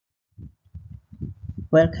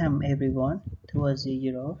Welcome everyone to a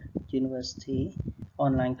Zero University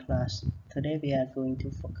online class. Today we are going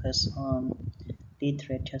to focus on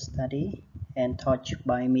literature study and taught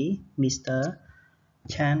by me, Mr.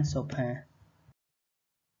 Chan Sopa.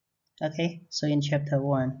 Okay, so in chapter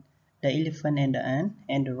 1, the elephant and the ant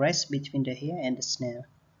and the race between the hare and the snail.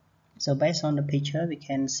 So based on the picture, we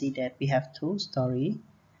can see that we have two stories.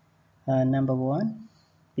 Number 1,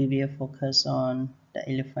 we will focus on the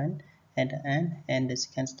elephant at the end, and the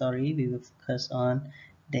second story we will focus on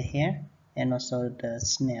the hare and also the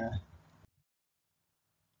snail.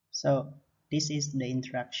 So this is the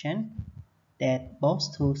introduction that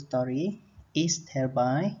both two stories is told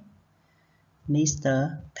by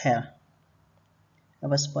Mr. Hare. I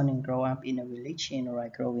was born and grew up in a village in a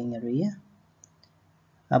rice growing area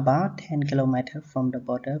about 10 kilometers from the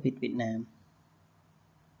border with Vietnam.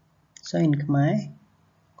 So in Khmer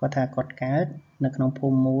គាត់ថាគាត់កើតនៅក្នុងភូ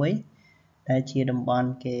មិមួយដែលជាតំបន់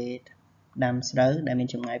គេដាំស្រូវដែលមាន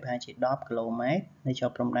ចម្ងាយប្រហែលជា10គីឡូម៉ែត្រនៅជា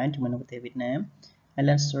ប់ព្រំដែនជាមួយនឹងប្រទេសវៀតណាម I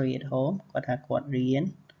learned story at home គាត់ថាគាត់រៀន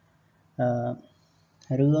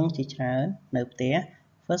រឿងជាច្រើននៅផ្ទះ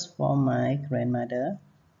First from my grandmother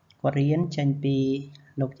គាត់រៀនចេញពី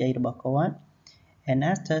លោកយាយរបស់គាត់ and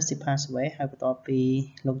after she passed away ហើយបន្ទាប់ពី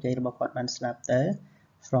លោកយាយរបស់គាត់បានស្លាប់ទៅ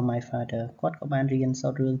from my father គាត់ក៏បានរៀនសូ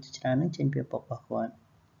ត្ររឿងជាច្រើននឹងចេញពីឪពុករបស់គាត់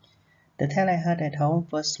The tale I heard at home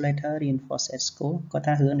was later reinforced at school គាត់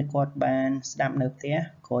ថារឿងដែលគាត់បានស្ដាប់នៅផ្ទះ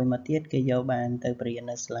ក្រោយមកទៀតគេយកបានទៅបរៀន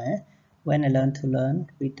នៅសាលា When I learned to learn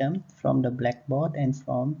rhythm from the blackboard and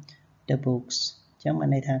from the books ចឹងបាន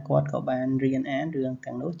ន័យថាគាត់ក៏បានរៀនអានរឿង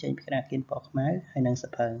ទាំងនោះចេញពីក្តារខៀនពណ៌ខ្មៅហើយនិងសៀ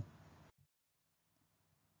វភៅ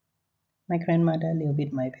My grandmother lived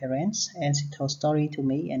with my parents and she told story to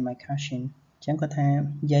me and my cousin ចឹងគាត់ថា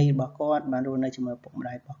យាយរបស់គាត់បានរស់នៅជាមួយឪពុកម្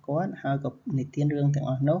ដាយរបស់គាត់ហើយក៏និទានរឿងទាំង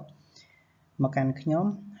អស់នោះមកកាន់ខ្ញុំ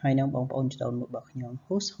ហើយនិងបងប្អូនច្បងមួយរបស់ខ្ញុំ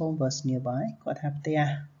Whose home was nearby គាត់ថាផ្ទះ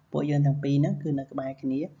ពួកយើងទាំងពីរហ្នឹងគឺនៅក្បែរគ្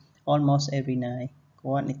នា almost every night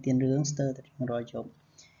គាត់និទានរឿងស្ទើរតែរៀងរាល់យប់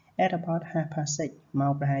At about 6:30 ម៉ោ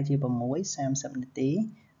ងប្រហែលជា 6:30 នាទី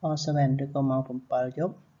or 7 ឬក៏ម៉ោង 7 យ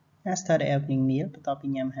ប់ After the evening meal បន្ទាប់ពី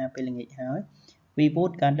ញ៉ាំអាហារពេលល្ងាចហើយ we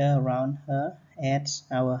would gather around her at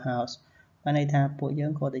our house បានន័យថាពួកយើ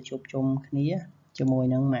ងក៏ទៅជួបជុំគ្នាជាមួយ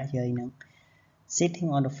នឹងម៉ាក់យាយហ្នឹងSitting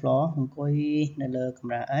on the floor អង្គុយនៅលើក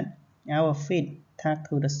ម្រាលឥដ្ឋ Our feet tucked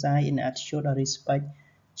to the side in attitude of respect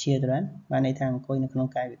children បានន័យថាអង្គុយនៅក្នុង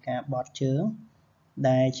កាយវិការបត់ជើង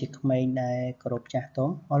ដែលជាក្មេងដែលគោរពចាស់ទុំ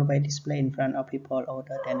Always display in front of people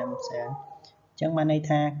older than themselves ចឹងបានន័យ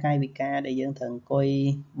ថាកាយវិការដែលយើងត្រូវអង្គុយ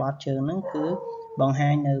បត់ជើងហ្នឹងគឺបង្ហា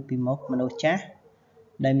ញនៅពីមុខមនុស្សចាស់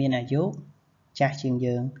ដែលមានអាយុចាស់ជាង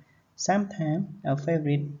យើង Sometimes our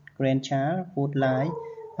favorite grandchild would lie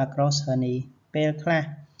across her knee ពេលខ្លះ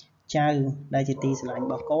ចៅដែលជាទីស្រឡាញ់រ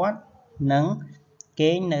បស់គាត់នឹង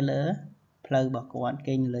គេងនៅលើផ្លូវរបស់គាត់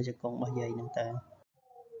គេងនៅលើជង្គង់របស់យាយហ្នឹងទៅ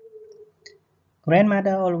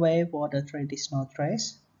Grandmother always wore the traditional dress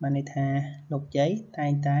បានន័យថាលោកយាយតែ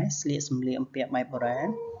ងតែស្លៀកសម្លៀកបំពាក់បែបបុរាណ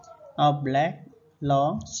of black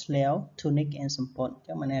long sleeve tunic and សំពត់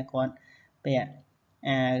ចឹងបានន័យគាត់ពាក់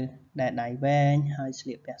អាវដែលដៃវែងហើយស្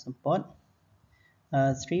លៀកពាក់សំពត់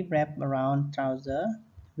sleeve wrapped around trouser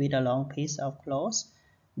with a long piece of cloth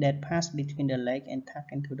that passed between the leg and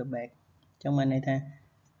tucked into the back ចឹងបានន័យថា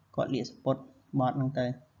គាត់លាកសំពត់បត់ហ្នឹងទៅ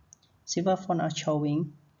She was fond of showing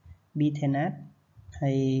beaten-up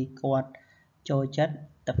ហើយគាត់ចូលចិត្ត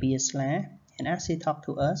តាពីស្លា and as she talked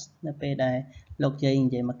to us នៅពេលដែលលោកយាយនិ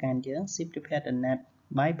យាយមកកាន់យើង she prepared a net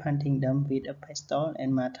by punting them with a pestle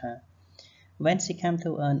and mortar When she came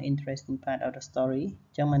to an interesting part of the story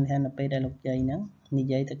ចឹងមិនថានៅពេលដែលលោកយាយហ្នឹងនិ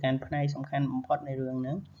យាយទៅកាន់ផ្នែកសំខាន់បំផុតនៃរឿងហ្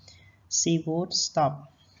នឹង she would stop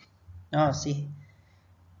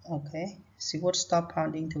she would stop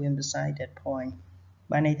pounding to emphasize that point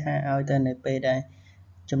បានន័យថាឲ្យទៅនៅពេលដែល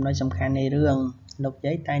ចំណុចសំខាន់នៃរឿងលោក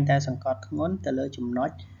យាយតែងតែសង្កត់ធ្ងន់ទៅលើចំណុច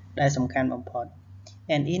ដែលសំខាន់បំផុត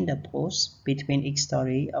and in the pause between each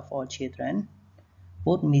story of all children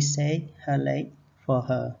would message her leg for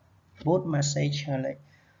her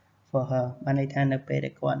បានន័យថានៅពេល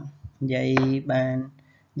ដែលគាត់និយាយបាន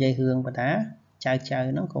និយាយរឿងបណ្ដាចៅ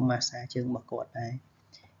ហ្នឹងក៏ម៉ាសាជើងរបស់គាត់ដែរ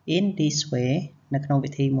In this way នៅក្នុង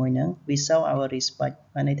វិធីមួយហ្នឹង we show our respect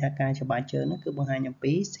បានន័យថាការច្បាច់ជើងហ្នឹងគឺបង្ហាញអំ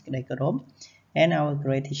ពីសេចក្តីគោរព and our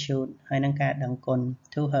gratitude ហើយនឹងការដឹងគុណ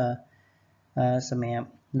to her សម្រាប់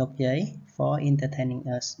លោកយាយ for entertaining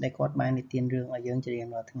us ដែលគាត់បាននិទានរឿងឲ្យយើងជារៀង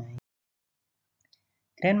រាល់ថ្ងៃ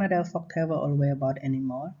Grandmother folktale were always about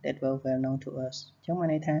animals that were well known to us ចឹងបាន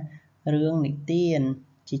ន័យថារឿងនិទាន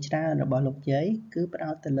ជាច្រើនរបស់លោកយាយគឺផ្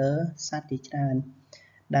ដោតទៅលើសត្វជាច្រើន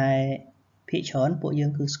ដែលភាគច្រើនពួកយើ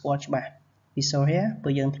ងគឺស្គាល់ច្បាស់ We saw here ពួ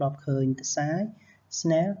កយើងធ្លាប់ឃើញទសាយ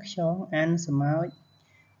Snail ខ្យង ant ស្រមោច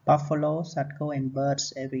buffalo សត្វគោ and birds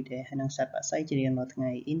every day ហើយនឹងសត្វបក្សីជារៀងរាល់ថ្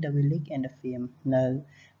ងៃ in the village and the farm នៅ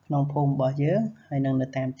ក្នុងភូមិរបស់យើងហើយនឹងនៅ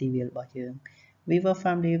តាមទីវាលរបស់យើង we were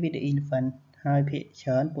familiar with the elephant ហើយភាគច្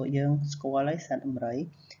រើនពួកយើងស្គាល់ហើយសត្វដំរី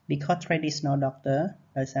because traditional doctor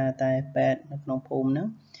ដោយសារតែពេទ្យនៅក្នុងភូមិហ្នឹង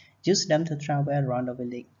use them to travel around the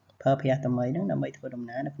village ប្រើប្រាស់តម្មីហ្នឹងដើម្បីធ្វើដំ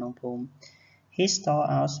ណើរនៅក្នុងភូមិ he store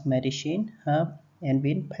out medicine herb and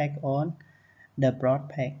wind pack on the broad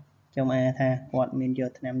pack ខ្ញុំអានថាគាត់មានយ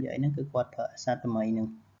កថ្នាំយកអីហ្នឹងគឺគាត់ប្រើសត្វតម្មីហ្នឹង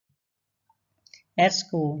at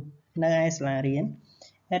school នៅឯសាលារៀន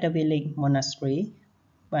at the village monastery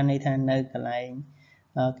បានន័យថានៅកន្លែង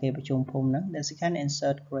គេប្រជុំភូមិហ្នឹង the second and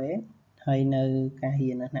third grade ហើយនៅការរៀ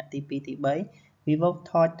ននៅថ្នាក់ទី2ទី3 we were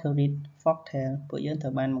taught to read folk tale ពួកយើងត្រូ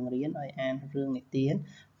វបានបង្រៀនឲ្យអានរឿងនិទាន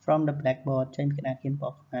from the blackboard ចេញពីក្តារខៀនព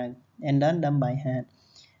ណ៌ខ្មៅ and learn them by heart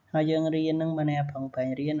ហើយយើងរៀននឹងបានអាផឹងប្រែង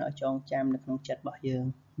រៀនឲ្យចងចាំនៅក្នុងចិត្តរបស់យើង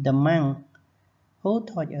the monk who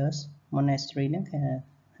taught us monastery ហ្នឹងគឺ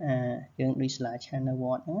យើងដូចសាលាឆាននៅវ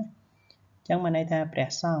ត្តហ្នឹងចឹងបានន័យថាព្រះ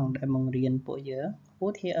សង្ឃដែលបង្រៀនពួកយើង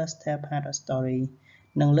would hear us tell part of story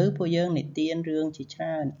នឹងលើពួកយើងនិទានរឿងជាច្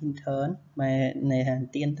រើន in turn បែរន័យថានិ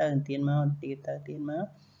ទានទៅនិទានមកនិទានទៅនិទានមក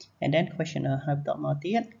and then question us ហើយបន្តមក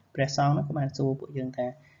ទៀតព្រះសង្ឃនោះក៏បានសួរពួកយើងថា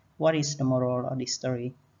what is the moral of this story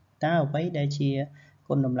តើអ្វីដែលជា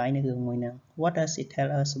គុណតម្លៃនៃរឿងមួយហ្នឹង what does it tell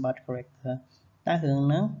us about character តើរឿង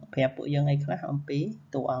ហ្នឹងប្រាប់ពួកយើងអីខ្លះអំពី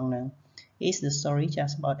តួអង្គហ្នឹង is the story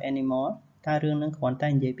just about animal តើរឿងហ្នឹងគ្រាន់តែ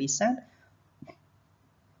និយាយពីសត្វ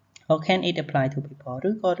or can it apply to people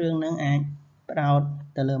ឬក៏រឿងហ្នឹងអាចផ្ដោត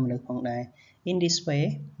ទៅលើមនុស្សផងដែរ in this way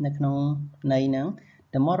នៅក្នុងន័យហ្នឹង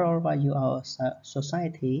the moral value of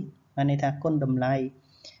society បានន័យថាគុណតម្លៃ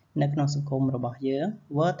នៅក្នុងសង្គមរបស់យើង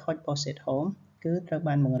were taught both at home គឺត្រូវ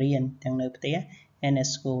បានបង្រៀនទាំងនៅផ្ទះ and at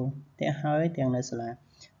school ទាំងហើយទាំងនៅសាលា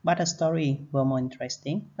but the story were more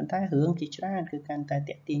interesting ប៉ុន្តែរឿងជាច្រើនគឺកាន់តែ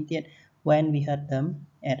ទាក់ទាញទៀត when we heard them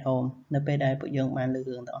at home នៅពេលដែលពួកយើងបានឮ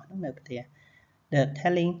រឿងទាំងអស់ហ្នឹងនៅផ្ទះ the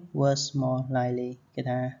telling was more lively គេ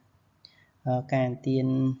ថាការនិទាន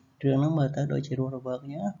រឿងហ្នឹងមើលទៅដូចជារស់រវើកអ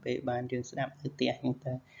ញ្ចឹងពេលបានយើងស្ដាប់នៅផ្ទះអញ្ចឹង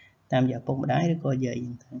ទៅតាមរយៈពុកម្ដាយឬក៏យាយអ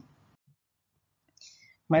ញ្ចឹងទៅ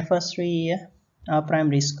my first 3 year of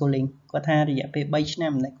primary schooling គាត់ថារយៈពេល3ឆ្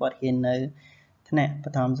នាំដែលគាត់រៀននៅថ្នាក់ប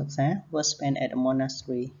ឋមសិក្សា was spent at a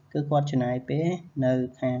monastery គឺគាត់ចំណាយពេលនៅ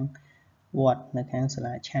ខាងវត្តនៅខាងសា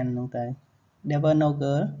លាឆាន់ហ្នឹងទៅ there were no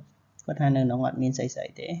girl គាត់ថានៅក្នុងអត់មានស្អី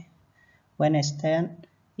ទេ when I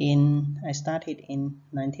started in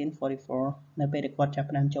 1944 នៅពេលដែលគាត់ចាប់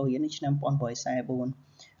ផ្ដើមចូលរៀននៅឆ្នាំ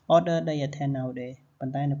1944 order they attend nowadays ប៉ុ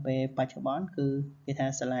ន្តែនៅពេលបច្ចុប្បន្នគឺគេថា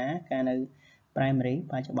សាលាការនៅ primary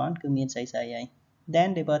បច្ចុប្បន្នគឺមានស្អីហើយ then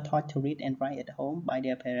they were taught to read and write at home by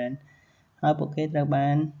their parents ហើយពួកគេត្រូវបា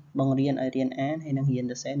នបង្រៀនឲ្យរៀនអានហើយនឹងរៀន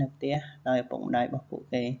សរសេរនៅផ្ទះដោយឪពុកម្ដាយរបស់ពួក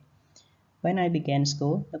គេ when I began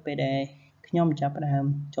school នៅពេលដែលខ្ញុំចាប់ផ្ដើម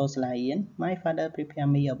ចូលសាលារៀន my father prepared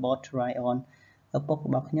me a board to write on ឪពុករ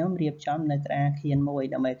បស់ខ្ញុំរៀបចំនៅក្តារខៀនមួយ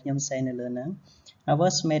ដើម្បីខ្ញុំសរសេរនៅលើហ្នឹង I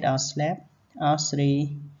was made of slab of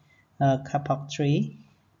 3 kapok tree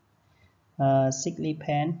sickly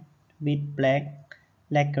pen with black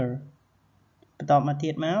lacquer បន្តមកទៀ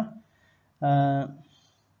តមក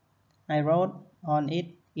I wrote on it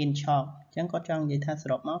in chalk អញ្ចឹងគាត់ចង់និយាយថាស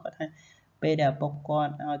រុបមកគាត់ថាពេលដែលឪពុកគា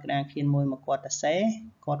ត់ឲ្យក្តារខៀនមួយមកគាត់សរសេរ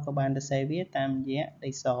គាត់ក៏បានសរសេរវាតាមរយៈ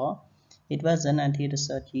ដីស It wasn't until the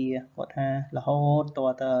third year គាត់ថារហូតត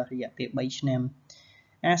ទៅរយៈពេល3ឆ្នាំ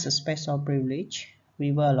As a special privilege we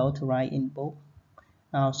were allowed to write in book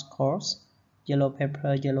our scores yellow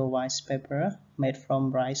paper yellow white paper made from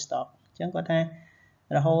rice stalk អញ្ចឹងគាត់ថា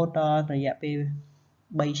រហូតដល់រយៈពេល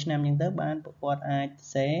3ឆ្នាំអញ្ចឹងទៅបានពួកគាត់អាចសរ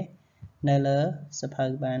សេរនៅលើសភៅ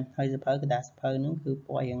បានហើយសភៅកណ្ដាលសភៅហ្នឹងគឺព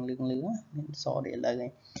ណ៌យ៉ាងលឿងមានសដែលឥឡូវឯ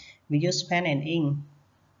ង We use pen and ink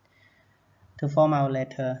to form our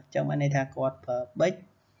letter ចឹងបានន័យថាគាត់ប្រើប៊ិច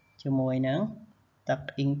ជាមួយនឹងទឹក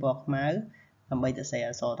អ៊ីងពណ៌ខ្មៅដើម្បីសរសេរ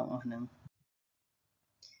អក្សរទាំងអស់ហ្នឹង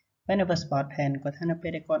When I was about 10 គាត់ថានៅពេ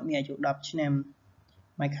លដែលគាត់មានអាយុ10ឆ្នាំ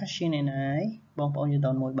My cousin and I បងប្អូនយល់ត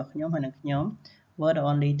មួយរបស់ខ្ញុំហើយនិងខ្ញុំ were the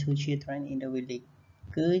only 2 children in the village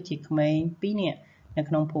គឺជាក្មេង2នាក់នៅ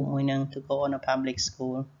ក្នុងភូមិមួយហ្នឹង to go on a public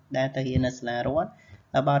school ដែលទៅរៀននៅសាលារដ្ឋ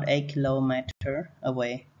about 8 kilometer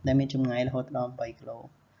away ដែលមានចម្ងាយរហូតដល់8គីឡូ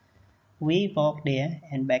We walk there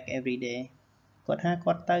and back every day គាត់ថា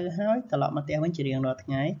គាត់ទៅហើយត្រឡប់មកផ្ទះវិញជារៀងរាល់ថ្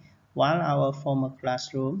ងៃ while our former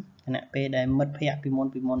classroom ខណៈពេលដែលមិត្តភ័ក្តិពីមុ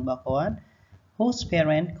នរបស់គាត់ whose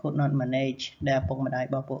parents could not manage ដែលឪពុកម្ដាយ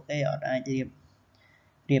របស់ពួកគេអត់អាច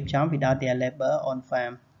រៀបចំ without their labor on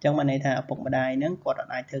farm ចឹងបានន័យថាឪពុកម្ដាយហ្នឹងគាត់អ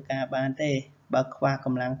ត់អាចធ្វើការបានទេបើខ្វះក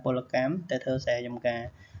ម្លាំងពលកម្មទៅធ្វើស្រែចម្ការ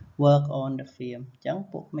work on the farm ចឹង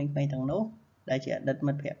ពួកក្មេងៗទាំងនោះ ដែលជាអតីត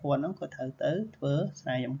មិត្តភក្តិគាត់ហ្នឹងក៏ត្រូវទៅធ្វើស្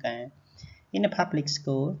រែចម្ការ In a public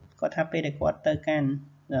school គាត់ថាពេលដែលគាត់ទៅកាន់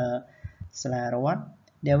សាលារដ្ឋ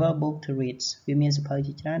there were books to read វាមានសៀវភៅ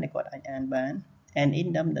ជាច្រើនដែលគាត់អាចអានបាន and in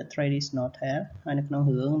them the traditional tale ហើយនៅក្នុង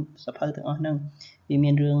រឿងសៀវភៅទាំងអស់ហ្នឹងវា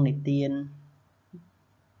មានរឿងនិទាន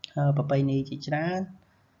ប្រពៃណីជាច្រើន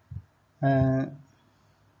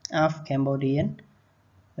of Cambodian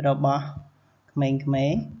របស់ក្មេងៗ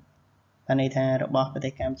បានន័យថារបស់ប្រទេ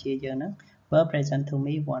សកម្ពុជាយើងហ្នឹង were present to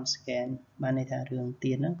me once again បានន័យថារឿង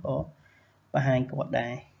ទៀនហ្នឹងក៏បង្ហាញគាត់ដែ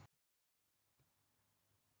រ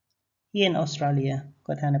Here in Australia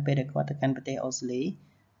គាត់ថានៅពេលដែលគាត់ទៅកាន់ប្រទេសអូស្ត្រាលី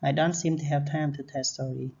I don't seem to have time to tell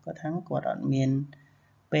story គាត់ថាគាត់អត់មាន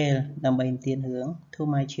ពេលដើម្បីនិទានរឿង to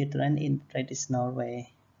my children in traditional way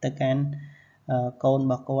ទៅកាន់កូនរ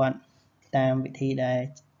បស់គាត់តាមវិធីដែល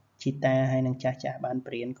ជីតាហើយនឹងចាស់ចាស់បាន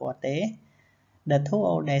ប្រៀនគាត់ទេ The two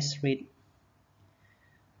old days read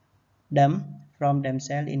them from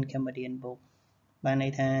themselves in Cambodian book បានន័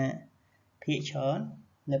យថាភាគច្រើន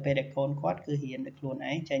នៅពេលដែលកូនគាត់គឺរៀនដោយខ្លួន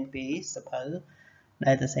ឯងចេញពីសៀវភៅ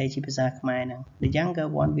ដែលសរសេរជាភាសាខ្មែរហ្នឹង The younger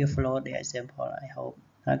one will follow their example I hope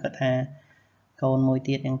ហើយគាត់ថាកូនមួយ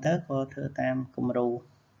ទៀតហ្នឹងទៅក៏ធ្វើតាមគំរូ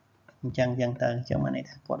អញ្ចឹងទៅអញ្ចឹងបានន័យ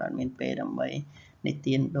ថាគាត់អត់មានពេលដើម្បីនិ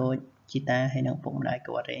ទានដូចជីតាហើយនឹងពុកម្ដាយ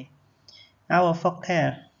គាត់ទេ Our folk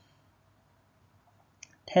tale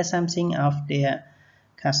tell something of their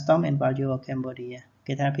custom and value of Cambodia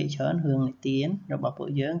គេថាភាគច្រើនរឿងនិទានរបស់ពួក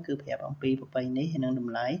យើងគឺប្រាប់អំពីប្រពៃណីហើយនិងត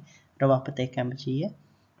ម្លៃរបស់ប្រទេសកម្ពុជា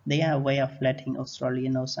They are a way of letting Australia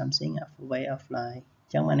know something of a way of life អ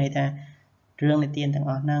ញ្ចឹងបានន័យថារឿងនិទានទាំង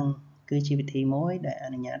អស់ហ្នឹងគឺជាវិធីមួយដែលអ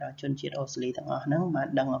នុញ្ញាតឲ្យជនជាតិអូស្ត្រាលីទាំងអស់ហ្នឹងបាន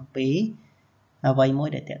ដឹងអំពីអ្វីមួយ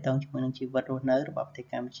ដែលតាក់ទងជាមួយនឹងជីវិតរស់នៅរបស់ប្រទេស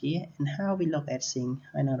កម្ពុជា and how we look at things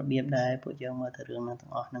ហើយនឹងរបៀបដែលពួកយើងមើលទៅរឿងហ្នឹងទាំ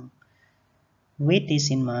ងអស់ហ្នឹង With this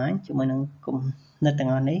in mind ជាមួយនឹងគុណនៅទាំង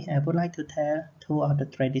អស់នេះ I would like to tell two of the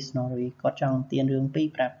traditional story គាត់ចង់ទានរឿងពីរ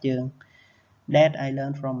ប្រាប់យើង that I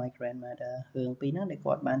learned from my grandmother រឿងពីរហ្នឹងដែល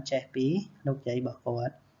គាត់បានចេះពីលោកយាយរបស់គា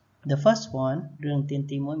ត់ The first one រឿងទាន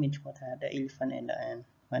ទី1មានឈ្មោះថា The Elephant and the Ant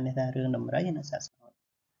បានន័យថារឿងដំរីនិងសត្វស្មៅ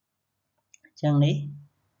អញ្ចឹងនេះ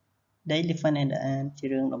The Elephant and the Ant ជា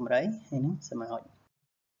រឿងដំរីហើយនិងស្មៅអ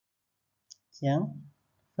ញ្ចឹង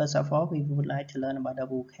First of all we would like to learn about the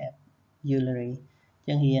vocabulary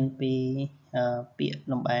ចឹងរៀនពីពាក្យ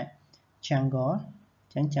លំបាក jungle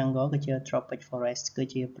ចឹង jungle គឺជា tropic forest គឺ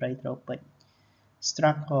ជាព្រៃ tropic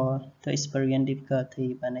struggle to experience difficulty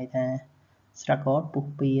បានន័យថា struggle ពុះ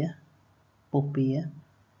ពៀ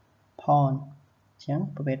pond ចឹង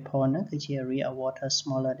ប្រភេទ pond ហ្នឹងគឺជា area of water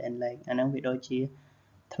smaller than lake អាហ្នឹងវាដូចជា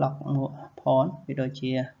ថ្លុក pond វាដូច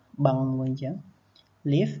ជាបឹងមួយអញ្ចឹង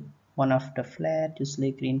leaf one of the flat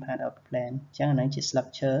usually green part of the plant ចឹងអាហ្នឹងជាស្លឹក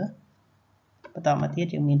ឈើបន្តមកទៀត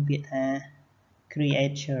យើងមានពាក្យថា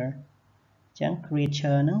creature ចឹង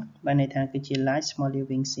creature ហ្នឹងបានន័យថាគឺជា live small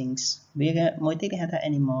living things វាមួយទៀតគេហៅថា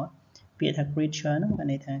animal ពាក្យថា creature ហ្នឹងបាន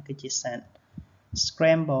ន័យថាគឺជាសត្វ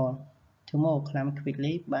scramble to move climb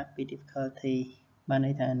quickly but with difficulty បាន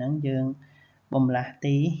ន័យថាហ្នឹងយើងបំលាស់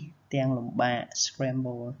ទីទាំងលំបាក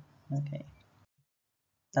scramble អូខេ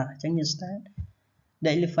តោះអញ្ចឹងយើង start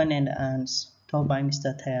The Elephant and the Ants told by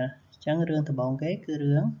Mr. Tell អញ្ចឹងរឿងដំបូងគេគឺ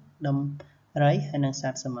រឿងដំរីហើយនិងស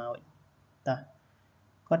ត្វស្មៅតោះ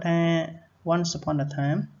គាត់ថា Once upon a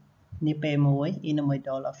time នាពេលមួយ in the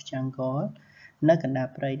middle of jungle នៅកណ្ដាល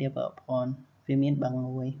ព្រៃ there were a pond វាមានបឹង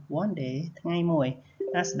មួយ One day ថ្ងៃមួយ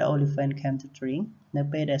as the elephant came to drink នៅ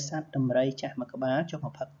ពេលដែលសត្វដំរីចាស់មួយក្បាលចុះម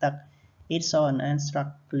កផឹកទឹក it saw an ant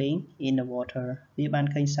struggling in the water វាបាន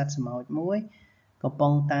ឃើញសត្វស្មៅមួយកំពុ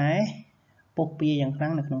ងតែពុះពៀយ៉ាងខ្លាំ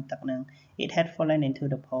ងនៅក្នុងទឹកហ្នឹង it had fallen into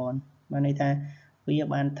the pond បានន័យថាវា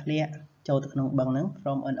បានធ្លាក់ចូលទៅក្នុងបឹងហ្នឹង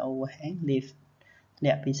from an overhang leaf ធ្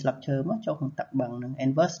លាក់ពីស្លឹកឈើមកចូលក្នុងទឹកបឹងហ្នឹង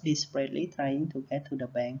and was desperately trying to get to the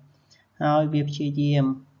bank ហើយវាព្យាយាម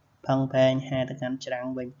ផឹងប្រែងហែទៅកាន់ច្រាំង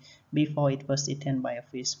វិញ before it was eaten by a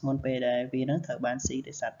fish មុនពេលដែលវានឹងត្រូវបានស៊ី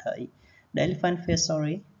ដោយសត្វត្រី The elephant felt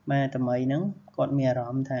sorry បាទតម្រៃហ្នឹងគាត់មានអារ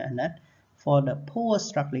ម្មណ៍ថាអាណិត for the poor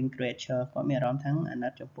struggling creature គាត់មានអារម្មណ៍ថាអាណិ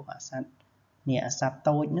តចំពោះអាសត្វនេះអាសត្វ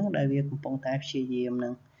តូចហ្នឹងដែលវាកំពុងតែព្យាយាមហ្នឹ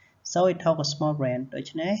ង so it took a small branch ដូ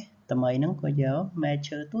ច្នេះតម្រៃហ្នឹងក៏យកមែក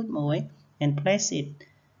ឈើទូចមួយ and place it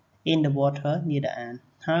in the water near the ant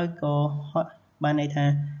ហើយក៏បានន័យថា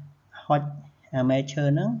ហុចអាមែកឈើ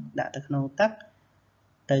ហ្នឹងដាក់ទៅក្នុងទឹក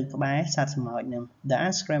ទៅក្បែរសត្វស្មោចហ្នឹង The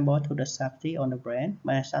ant scrambled to the safety on the branch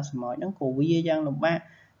បាទសត្វស្មោចហ្នឹងក៏វាយ៉ាងលំបាក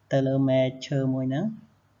ទៅលើមែកឈើមួយហ្នឹង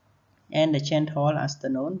and the gentle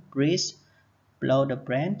afternoon breeze blow the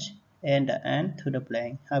branch and the ant to the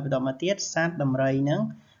bank ហើយបន្តមកទៀតសត្វដំរីហ្នឹង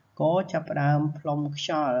ក៏ចាប់ផ្ដើមផ្លុំខ្យ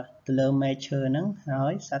ល់ទៅលើមែកឈើហ្នឹងហើ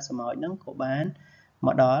យសត្វស្មោចហ្នឹងក៏បានម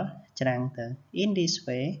កដល់ ច្រើនទៅ in this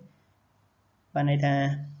way បានន័យថា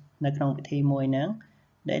នៅក្នុងពិធីមួយហ្នឹង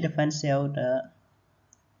the elephant saved the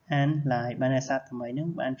ant life បានសត្វថ្មីហ្នឹង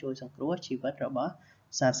បានជួយសង្គ្រោះជីវិតរបស់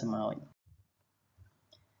សត្វស្មោច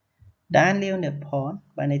The ant live in the pond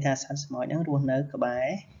បានន័យថាសត្វស្មោចហ្នឹងរស់នៅក្បែរ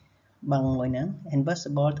បឹងមួយហ្នឹង and was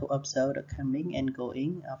able to observe the coming and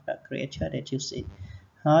going of the creature that use it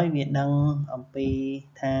ហើយវាដឹងអំពី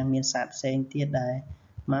ថាមានសត្វផ្សេងទៀតដែល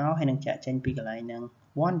មកហើយនឹងចាក់ចេញពីកន្លែងហ្នឹង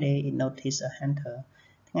One day it noticed a hunter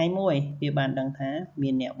ថ្ងៃមួយវាបានដឹងថាមា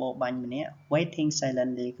នអ្នកបរបាញ់ម្នាក់ waiting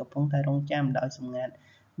silently កំពុងតែរង់ចាំដោយសម្ងាត់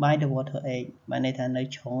by the water edge បានន័យថានៅ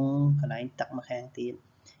ជ្រុងកន្លែងទឹកម្ខាងទៀត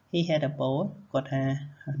He had a bow គាត់ថា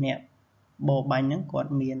អ្នកបរបាញ់ហ្នឹងគា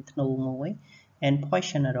ត់មានធ្នូមួយ and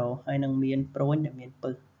poison arrow ហើយនឹងមានព្រួញដែលមាន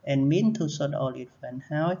ពិស and mean to shoot the old elephant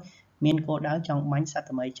ហើយមានគោលដៅចង់បាញ់សត្វ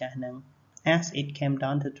ថ្មីចាស់ហ្នឹង as it came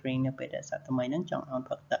down to drink នៅពេលដែលសត្វថ្មីហ្នឹងចង់អោន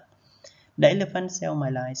ផឹកទឹក The elephant saved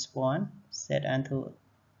my life swan said unto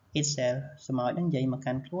itself ស្មោចហ្នឹងនិយាយមក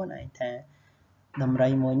កាន់ខ្លួនឯងថាដំរី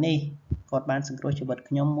មួយនេះគាត់បានសង្គ្រោះជីវិត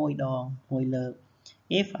ខ្ញុំមួយលើក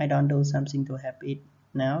If I don't do something to help it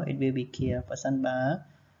now it will be killed បើសិនបើ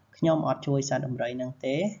ខ្ញុំអត់ជួយសត្វដំរីហ្នឹង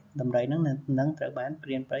ទេដំរីហ្នឹងនឹងត្រូវបានព្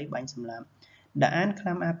រានព្រៃបាញ់សម្លាប់ The ant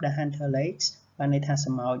climbed up the hunter legs បានន័យថា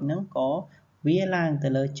ស្មោចហ្នឹងក៏វាឡើងទៅ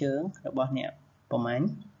លើជើងរបស់អ្នកប្រមាញ់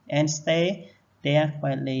and stay there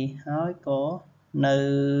quietly ហើយក៏នៅ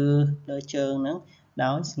លើជើងហ្នឹង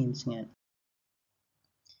ដោយស្ងៀមស្ងាត់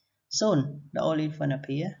Soon the old elephant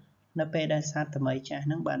appeared នៅពេលដែលសត្វថ្មីចាស់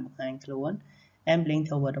ហ្នឹងបានបង្ហាញខ្លួន and blinked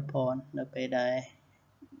toward the pond នៅពេលដែល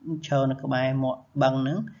ឈរនៅក្បែរមាត់បឹងហ្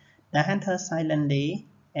នឹង The hunter silently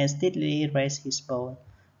and steadily raised his bow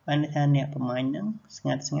បានន័យថាអ្នកប្រមាញ់ហ្នឹងស្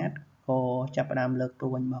ងាត់ក៏ចាប់ផ្ដើមលើកព្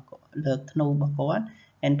រួញរបស់គាត់លើកធ្នូរបស់គាត់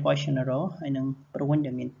and poison arrow ហើយនឹងព្រួញ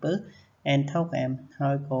ដែលមានពិស and took aim ហើ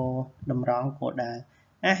យក៏តម្រង់គោលដៅ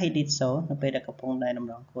As he did so នៅពេលដែលកំពុងតែត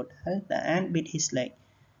ម្រង់គោលដៅ The ant bit his leg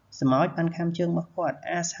ស្មោចបានខាំជើងរបស់គាត់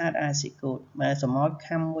as hard as he could បើស្មោច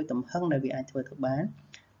ខាំមួយទំហឹងដែលវាអាចធ្វើទៅបាន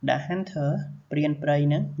The hunter ព្រានព្រៃ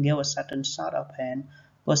ហ្នឹង gave a sudden shout of pain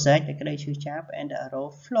ក៏ស្រែកតែក្តីឈឺចាប់ and the arrow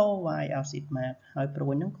flew wide out its mark ហើយព្រួ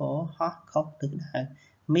ញហ្នឹងក៏ហោះខុសទិសដៅ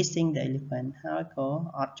missing the elephant ហើយក៏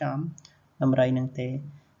អត់ចំដំរីហ្នឹងទេ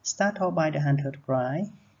Startled by the hunter cry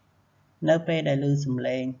នៅពេលដែលឮសំ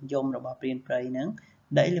ឡេងយំរបស់ព្រានព្រៃហ្នឹង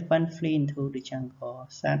The elephant flee into the jungle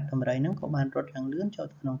សត្វដំរីហ្នឹងក៏បានរត់យ៉ាងលឿនចូល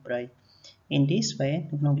ទៅក្នុងព្រៃ In this way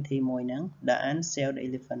ក្នុងពិធីមួយហ្នឹង The ant saved the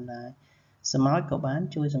elephant life ស្មោចក៏បាន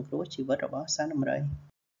ជួយសង្គ្រោះជីវិតរបស់សត្វដំរី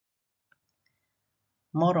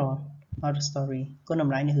Moral of the story គុណត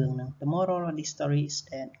ម្លៃនៃរឿងហ្នឹង The moral of this story is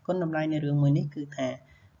that គុណតម្លៃនៃរឿងមួយនេះគឺថា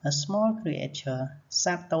A small creature ស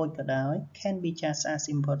ត្វតូចក៏ដោយ can be just as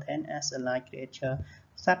important as a large creature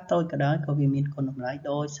សត្វតូចក៏ដោយក៏វាមានគុណតម្លៃ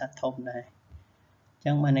ដូចសត្វធំដែរអញ្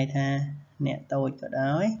ចឹងបានន័យថាអ្នកតូចក៏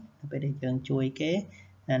ដោយនៅពេលដែលយើងជួយគេ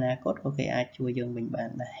អនាគតក៏គេអាចជួយយើងវិញបាន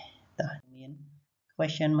ដែរតោះមាន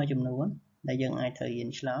question មួយចំនួនដែលយើងអាចត្រូវរៀន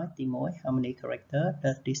ឆ្លើយទី1 How many character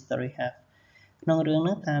does this story have ក្នុងរឿងហ្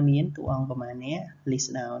នឹងតើមានតួអង្គប្រមាណអ្នក list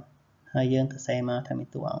down ហើយយើងសរសេរមកថាមាន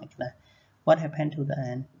តួអង្គអីខ្លះ What happened to the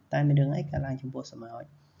ant តើមានរឿងអីកើតឡើងចំពោះស្មោច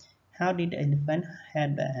How did the elephant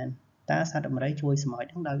help the ant តើសត្វដំរីជួយស្មោច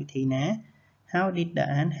ហ្នឹងដោយវិធីណា How did the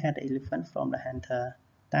ant help the elephant from the hunter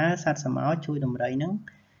តើសត្វស្មោចជួយដំរីហ្នឹង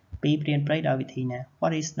ពីព្រានព្រៃដោយវិធីណា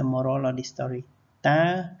What is the moral of this story តើ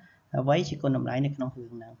អ្វីជាគុណតម្លៃនៅក្នុងរឿ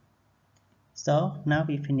ងហ្នឹង So now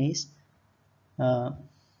we finish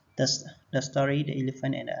the story The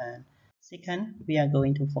Elephant and the Ant. Second, we are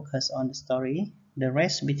going to focus on the story The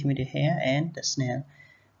Race Between the Hare and the Snail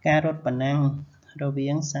ការរត់ប្រណាំងរវា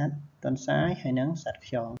ងសត្វទន្សាយហើយនិងសត្វ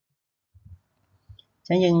ខ្យង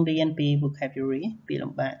ចឹងយើងរៀនពី vocabulary ពី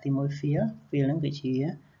លំបាកទី1 field ហ្នឹងគឺជា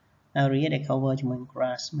area ដែល cover ជាមួយ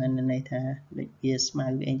grass មានន័យថាដូចជាស្មៅ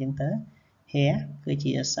អីចឹងទៅ Hare គឺ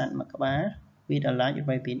ជាសត្វមួយក្បាល with a large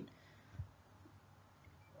rabbit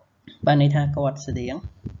បានន័យថាគាត់ស្តៀង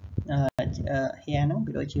Hare ហ្នឹង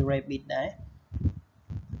វាដូចជា rabbit ដែរ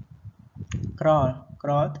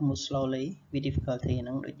crawl to move slowly with difficulty ហ្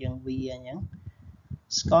នឹងដូចយើងវាអញ្ចឹង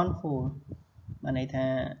scornful បានន័យថា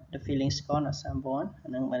the feeling scorn of someone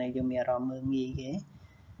ហ្នឹងបានន័យយើងមានអារម្មណ៍មើលងាយគេ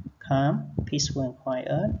calm peaceful and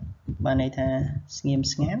quiet បានន័យថាស្ងៀម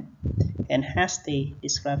ស្ងាត់ and hasty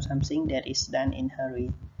describe something that is done in hurry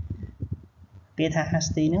ពាក្យថា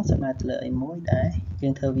hasty ហ្នឹងសំដៅទៅលើអីមួយដែលយើ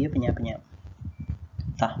ងធ្វើវាបញ្ញា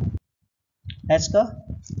តោះ Let's go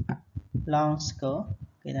long ago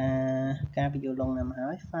គេថាកាលពីយូរលង់ណាស់មកហើ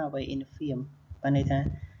យ far away in the field បានន័យថា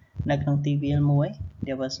នៅក្នុងទីវាលមួយ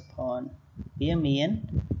there was a pond វាមាន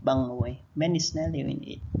បឹងមួយ many snails live in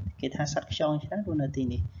it គេថាសត្វខ្យងច្រើនរស់នៅទី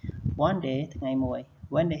នេះ one day ថ្ងៃមួយ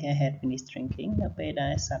when the hare had finished drinking នៅពេលដែ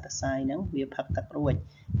លសត្វទន្សាយនឹងវាផឹកទឹករួច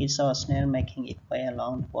it saw a snail making its way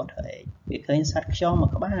along the water edge វាឃើញសត្វខ្យងមួ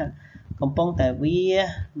យក្បាលកំពុងតែវារ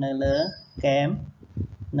នៅលើគែម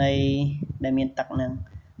នៃដែលមានទឹកនឹង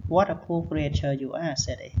What a poor creature you are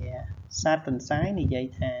said the hare សត្វទន្សាយនិយាយ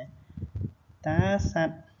ថាតើស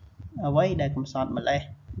ត្វអ្វីដែលកំសត់ម្លេះ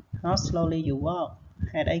How slowly you walk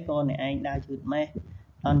ហេតុអីក៏អ្នកឯងដើរយឺតម៉េះ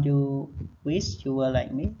Don't you wish you were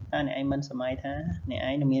like me តើអ្នកឯងមិនសម័យថាអ្នក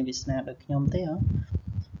ឯងនឹងមានវាសនាដូចខ្ញុំទេហ៎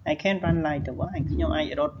I can't run like the wind ខ្ញុំអាច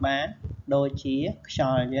រត់បានដូចជាខ្យ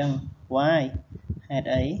ល់អញ្ចឹង Why ហេតុ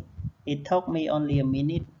អី It took me only a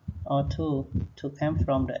minute or two to come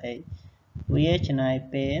from the edge វាចំណាយ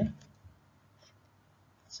ពេល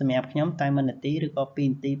សម្រាប់ខ្ញុំតែ1នាទីឬក៏2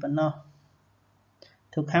នាទីប៉ុណ្ណោះ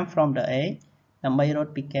To come from the edge ដើម្បីរ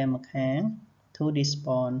ត់ពីគែមម្ខាង to this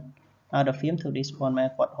pond out of him to this pond មក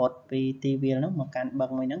គាត់រត់ពីទីវាលនោះមកកាន់បឹង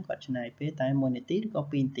មួយហ្នឹងគាត់ចំណាយពេលតែ1នាទីឬក៏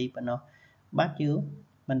2នាទីប៉ុណ្ណោះ But you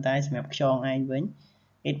ប៉ុន្តែសម្រាប់ខ្យងឯងវិញ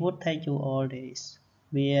It would take you all days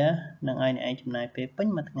វានឹងឲ្យអ្នកឯងចំណាយពេលពេញ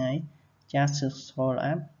មួយថ្ងៃ Just to scroll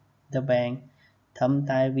up the bank ត្រឹម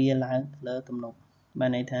តែវាឡើងលើទំនប់បាន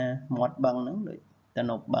ន័យថាមាត់បឹងហ្នឹងដូចទំ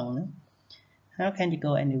នប់បឹងហ្នឹង How can you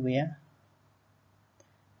go anywhere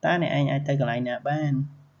តើអ្នកឯងអាចទៅកន្លែងណាបាន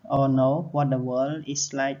Or know what the world is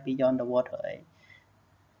like beyond the water edge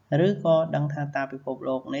ឬក៏ដឹងថាតើពិភព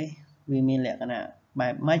លោកនេះវាមានលក្ខណៈបែ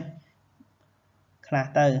បម៉េចខ្លះ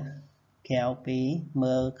ទៅក្រៅពី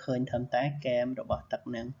មើលឃើញត្រឹមតែគែមរបស់ទឹក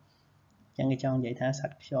នឹងអញ្ចឹងគេចង់និយាយថាស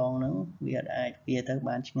ត្វខ្យងហ្នឹងវាអាចវាទៅ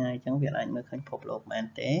បានឆ្ងាយអញ្ចឹងវាអាចមើលឃើញពិភពលោកបាន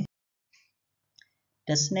ទេ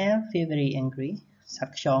The snail feel very angry ស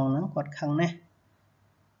ត្វខ្យងហ្នឹងគាត់ខឹងណាស់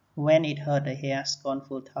When it heard the hare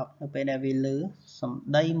scornful talk នៅពេលដែលវាឮសម្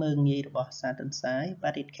ដីមើលងាយរបស់សត្វទន្សាយ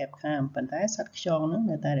but it kept calm ប៉ុន្តែសត្វខ្យងហ្នឹង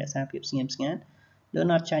នៅតែរក្សាភាពស្ងៀមស្ងាត់ Do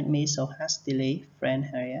not judge me so hastily friend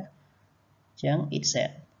Hare អញ្ចឹង it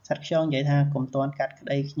said សត្វខ្យងនិយាយថាកុំទាន់កាត់ក្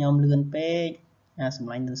តីខ្ញុំលឿនពេកសម្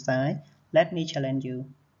លាញ់ទន្សាយ Let me challenge you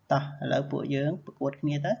តោះឥឡូវពួកយើងប្រកួតគ្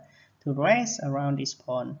នាទៅ To race around this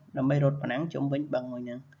pond ដើម្បីរត់ប្រណាំងជុំវិញបឹងមួយហ្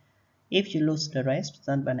នឹង If you lose the race ប្រ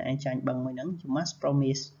សិនបើអ្នកឯងចាញ់បឹងមួយហ្នឹង You must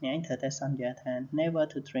promise អ្នកឯងត្រូវតែសន្យាថា Never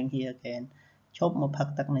to drink here again ឈប់មកផឹក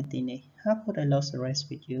ទឹកនៅទីនេះ How could I lose the race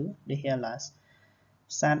with you the hare asked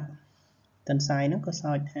សត្វទន្សាយហ្នឹងក៏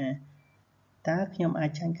សើចថាតើខ្ញុំអា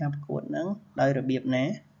ចចាញ់ការប្រកួតហ្នឹងដោយរបៀបណា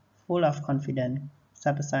Full of confidence ស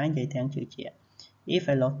ត្វទន្សាយនិយាយទាំងជឿជាក់ If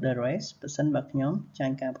I lost the race ប្រសិនបើខ្ញុំចា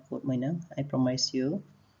ញ់ការប្រកួតមួយហ្នឹង I promise you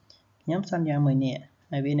ខ្ញុំសន្យាមួយនេះ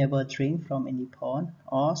I will never drink from any pond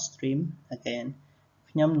or stream again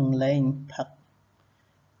ខ្ញុំនឹងលែងផឹក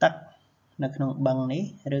ទឹកនៅក្នុងបឹងនេះ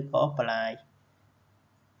ឬក៏បលាយ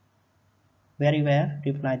Very well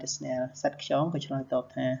replied the snail សត្វខ្យងក៏ឆ្លើយតប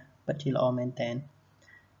ថាពិតជាល្អមែនទែន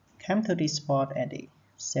Come to this spot at the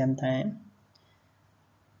same time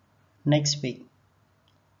next week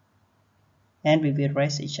and we will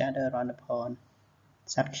race each other around the pond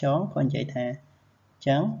សត្វខ្យងក៏និយាយថាអញ្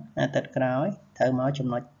ចឹងអាទិត្យក្រោយត្រូវមកចំ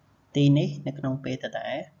ណុចទីនេះនៅក្នុងពេលដ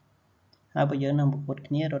ដែលហើយពួកយើងនឹងប្រកួត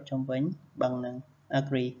គ្នារត់ជុំវិញបឹងនឹង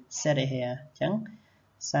Agree said the hare អញ្ចឹង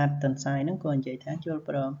សត្វទន្សាយនឹងក៏និយាយថាយល់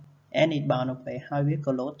ព្រម and it bound away ហើយវា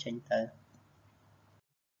ក៏លោតចេញទៅ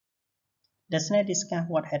The snail discussed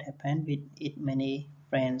what had happened with its many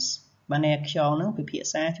friends បានអ្នកខ្យងនឹងពិភាក្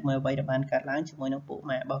សាជាមួយអ្វីដែលបានកើតឡើងជាមួយនឹងពួក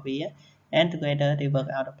ម៉ែរបស់វា and together they work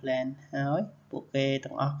out a plan ហើយពួកគេ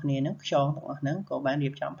ទាំងអស់គ្នានឹងខ្យងទាំងអស់ហ្នឹងក៏បានរៀ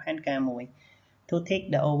បចំផែនការមួយ To take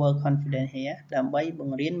the overconfident hare ដើម្បីប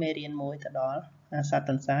ង្រៀនមេរៀនមួយទៅដល់សត្វ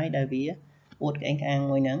ទន្សាយដែលវាអួតក្អេងក្អាង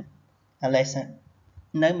មួយហ្នឹង a lesson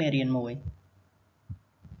នៅមេរៀនមួយ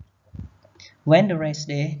When the race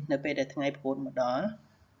day នៅពេលដែលថ្ងៃប្រកួតមកដល់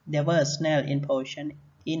There were a snail in position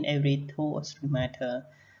in every 2 or 3 meter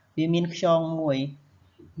វាមានខ្យងមួយ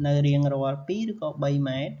នៅរៀងរាល់2ឬក៏3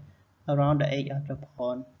ម៉ែត្រ around the edge of the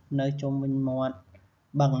pond នៅជុំវិញមាត់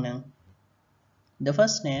បឹងហ្នឹង The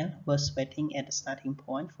first snail was waiting at the starting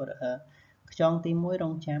point for her ខ្យងទី1រ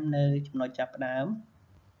ងចាំនៅចំណុចចាប់ផ្ដើម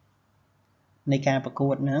នៃការប្រកួ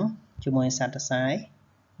តហ្នឹងជាមួយសត្វទន្សាយ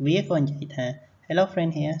វាក៏និយាយថា Hello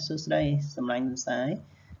friend here សួស្តីសម្លាញ់ទន្សាយ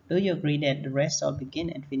Do you agree that the race all begin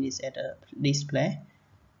and finish at this place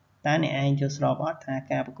តើអ្នកឯងយល់ស្របអត់ថា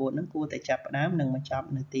ការប្រកួតហ្នឹងគួរតែចាប់ផ្ដើមនិងបញ្ចប់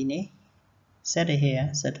នៅទីនេះ Said the hare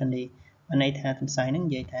certainly បានន័យថាទន្សាយហ្នឹង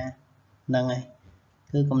និយាយថាហ្នឹងហើយ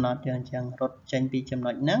គឺកំណត់យើងអញ្ចឹងរត់ចេញពីចំ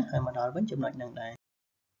ណុចហ្នឹងហើយមកដល់វិញចំណុចហ្នឹងដែរ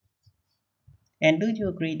And do you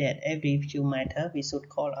agree that every few meter we should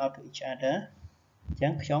call out to each other អញ្ចឹ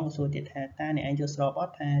ងខ្ញុំក៏សួរទៀតថាតើអ្នកឯងយល់ស្របអ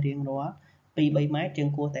ត់ថារៀងរាល់2-3ម៉ែត្រយើង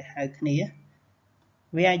គួរតែហៅគ្នា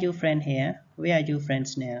Where are you friend here Where are you friend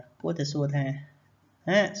snail គួរតែសួរថា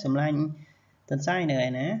សម្លាញ់ តន្សាយនៅឯ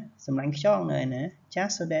ណាសម្លាញ់ខ្យងនៅឯណា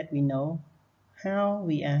just so that we know how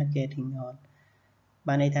we are getting on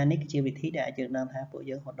បានន័យថានេះគឺជាវិធីដែលយើងដឹងថាពួក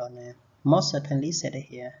យើងហត់ដល់ណា most certainly said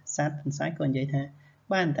here សត្វទន្សាយក៏និយាយថា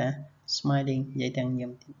បានតា smiling និយាយទាំងញឹ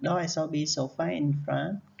ម though I saw be so far in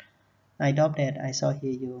front I doubt that I saw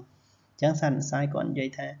hear you ចឹងសត្វទន្សាយក៏និយាយ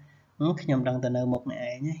ថាខ្ញុំដឹងទៅនៅមុខអ្នក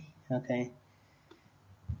ឯងហើយអូខេ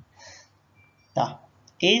តោះ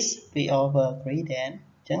is we over agree then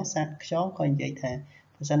ចឹងសត្វខ្យងក៏និយាយថា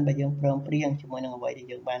ប្រសិនបើយើងព្រមព្រៀងជាមួយនឹងអ្វីដែល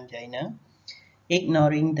យើងបាននិយាយហ្នឹង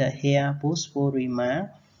ignoring the hare boastful remark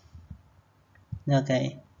អូខេ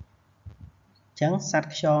ចឹងសត្វ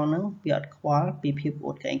ខ្យងហ្នឹងវាអត់ខ្វល់ពីភាព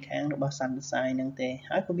អួតក្អេងខាងរបស់សត្វទន្សាយហ្នឹងទេ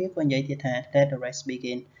ហើយក៏វាក៏និយាយទៀតថា let the race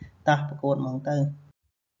begin តោះប្រកួតហ្មងទៅ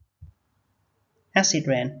as it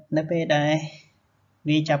ran នៅពេលដែល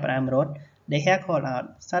វាចាប់ផ្ដើមរត់ the hare called out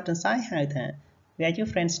សត្វទន្សាយហៅថា where are you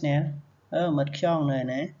friend Snail មិត្តខ្យងនៅ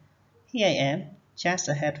ណា here I am just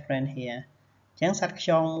ahead friend here ចឹងសត្វខ្យ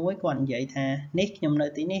ងមួយគាត់និយាយថានេះខ្ញុំនៅ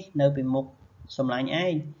ទីនេះនៅពីមុខសម្លាញ់ឯ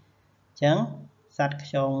ងចឹងសត្វខ្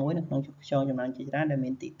យងមួយនៅក្នុងខ្យងចំណងជាច្រើនដែល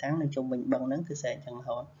មានទីតាំងនៅជុំវិញបឹងហ្នឹងគឺស្រែកចឹងរ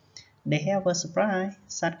ហូត they have a surprise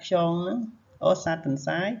សត្វខ្យងហ្នឹងសត្វទន្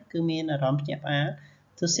សាយគឺមានអារម្មណ៍ភ្ញាក់ផ្អើល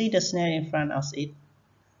to see the snail in front of it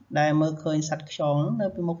ដែលមើលឃើញសត្វខ្យងនៅ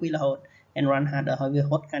ពីមុខវារហូត and run harder ហើយវា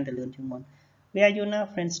រត់កាន់តែលឿនជាងមុន where are you now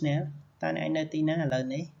friend snail តើអ្នកឯងនៅទីណាឥឡូវ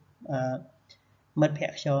នេះមិត្តភ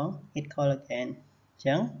ក្តិខ្យង it call again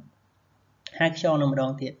ចឹងហៅខ្យងនៅម្ដ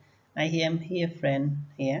ងទៀត I am here friend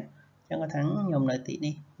here ចឹងគាត់ថាខ្ញុំនៅទី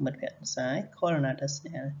នេះមិត្តភក្តិទន្សាយ call another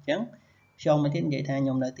snail ចឹងខ្យងមួយទៀតនិយាយថាខ្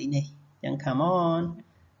ញុំនៅទីនេះចឹង come on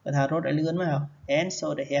គាត់ថារត់ឲ្យលឿនមក and so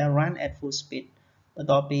the hare run at full speed បន្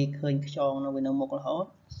ទាប់ពីឃើញខ្យងនៅមុខរហូត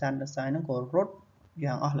សត្វទន្សាយហ្នឹងក៏រត់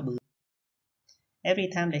យ៉ាងអស់ល្បឿន every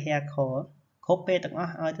time the hare called គ្រប់ពេលទាំងអ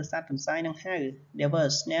ស់ឲ្យទៅសត្វទន្សាយនឹងហៅ there was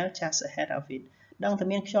a snail just ahead of it ដឹងតែ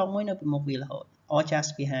មានខ្យងមួយនៅពីមុខវារហូត or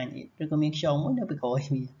just behind it ឬក៏មានខ្យងមួយនៅពីក្រោយ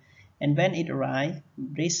វា and when it arrived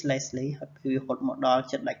breathlessly ហើយវាហត់មកដល់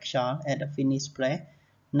ជិតដាច់ខ្យល់ at the finish place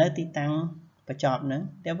នៅទីតាំងបញ្ចប់ហ្នឹង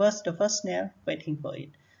there was the first snail waiting for it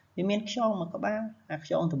វាមានខ្យងមួយក្បាលអាខ្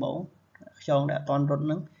យងដំបូងខ្យងដែលអត់ទាន់រត់ហ្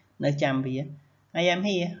នឹងនៅចាំវា I am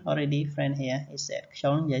here already friend here it said ខ្យ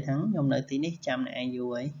ងនិយាយថាខ្ញុំនៅទីនេះចាំអ្នកឯងយូរ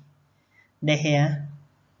ហើយ the hare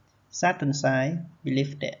សត្វទន្សាយ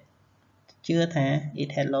believed that ជឿថា it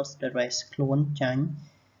had lost the race ខ្លួនចាញ់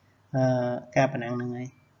ការប្រណាំងហ្នឹងហើយ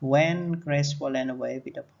when grace fallen away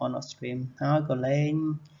with the pond or stream ហើយក៏លែង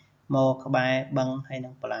មកក្បែរបឹងហើយនឹ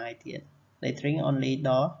ងបន្លាយទៀត they drink only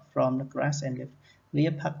daw from the grass and leaf វា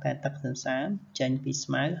ផឹកតែទឹកសន្សើមចេញពី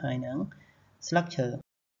ស្មៅហើយនឹងស្លឹកឈើ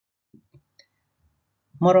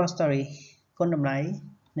moral story គុណតម្លៃ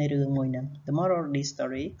នៃរឿងមួយហ្នឹង the moral of this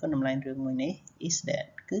story គុណតម្លៃរឿងមួយនេះ is that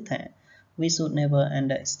គឺថា we should never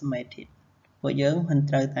underestimate it ពួកយើងមិន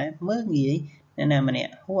ត្រូវតែមើលងាយអ្នកណាម្នា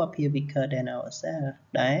ក់ who appear weaker than ourselves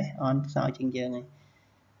ដែលអន់ខ្សោយជាងយើងឯង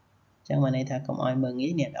ចឹងមានន័យថាកុំឲ្យមើលងា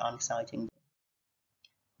យអ្នកដែលអន់ខ្សោយជាងយើង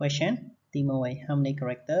question ទី1 how many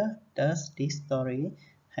character does this story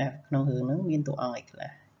have ក្នុងរឿងហ្នឹងមានតួអង្គអីខ្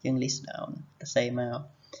លះយើង list down សរសេរមក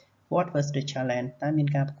what was the challenge តើមាន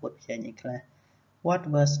ការប្រកួតប្រជែងអីខ្លះ what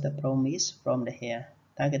was the promise from the hare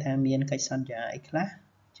តើគេថាមានកិច្ចសន្យាអីខ្លះ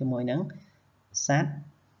ជាមួយនឹងសត្វ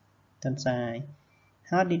ទន្សាយ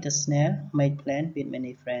how did the snail make plan with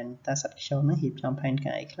many friends តើសត្វខ្យងហ្នឹងរៀបចំផែន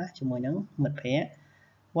ការអីខ្លះជាមួយនឹងមិត្តភក្តិ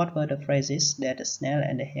what were the phrases that the snail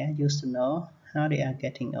and the hare used to know how they are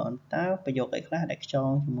getting on តើប្រយោគអីខ្លះដែលខ្យង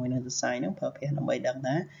ជាមួយនឹងទន្សាយហ្នឹងប្រើប្រាស់ដើម្បីដឹង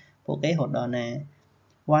ថាពួកគេរត់ដល់ណា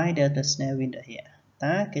why did the snail win the hare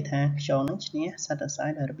តើគេថាខ្យងហ្នឹងឈ្នះសត្វទន្សាយ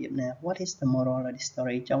ដោយរបៀបណា what is the moral of the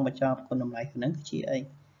story ចុងបញ្ចប់គុណតម្លៃហ្នឹងគឺជាអី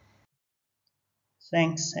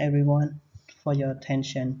thanks everyone for your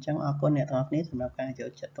attention ចឹងអរគុណអ្នកទាំងអស់គ្នាសម្រាប់ការយ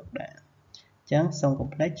កចិត្តទុកដាក់ចឹងសូមកុំ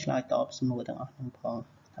ភ្លេចឆ្លើយតបសំណួរទាំងអស់ហ្នឹងផង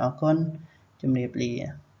អរគុណជំរាបលា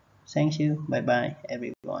thank you bye bye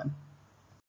everyone